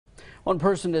One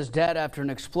person is dead after an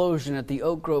explosion at the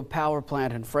Oak Grove power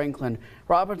plant in Franklin.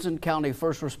 Robertson County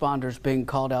first responders being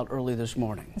called out early this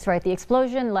morning. That's right. The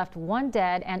explosion left one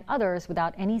dead and others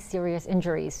without any serious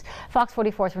injuries. Fox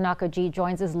 44's Renako G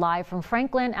joins us live from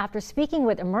Franklin after speaking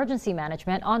with emergency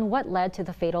management on what led to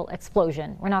the fatal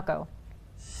explosion. Renako.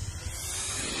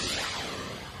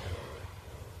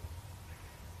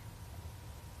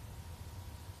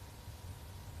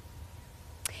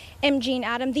 MG and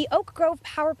Adam, the Oak Grove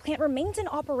power plant remains in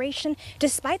operation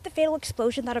despite the fatal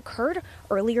explosion that occurred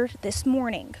earlier this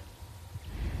morning.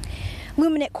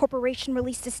 Luminate Corporation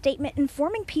released a statement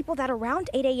informing people that around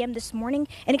 8 a.m. this morning,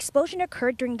 an explosion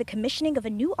occurred during the commissioning of a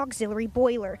new auxiliary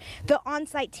boiler. The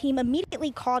on-site team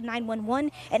immediately called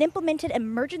 911 and implemented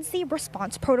emergency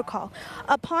response protocol.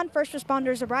 Upon first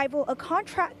responders' arrival, a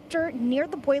contractor near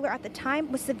the boiler at the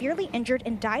time was severely injured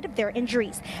and died of their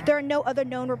injuries. There are no other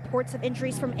known reports of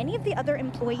injuries from any of the other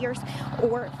employers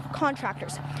or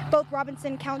contractors. Both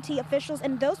Robertson County officials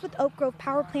and those with Oak Grove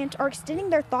Power Plant are extending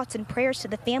their thoughts and prayers to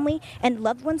the family and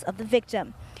loved ones of the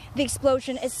victim. The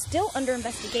explosion is still under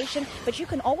investigation, but you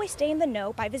can always stay in the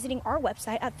know by visiting our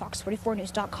website at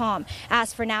fox44news.com.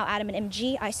 As for now, Adam and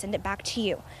MG, I send it back to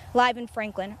you. Live in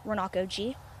Franklin, Renako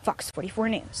G, Fox 44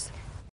 News.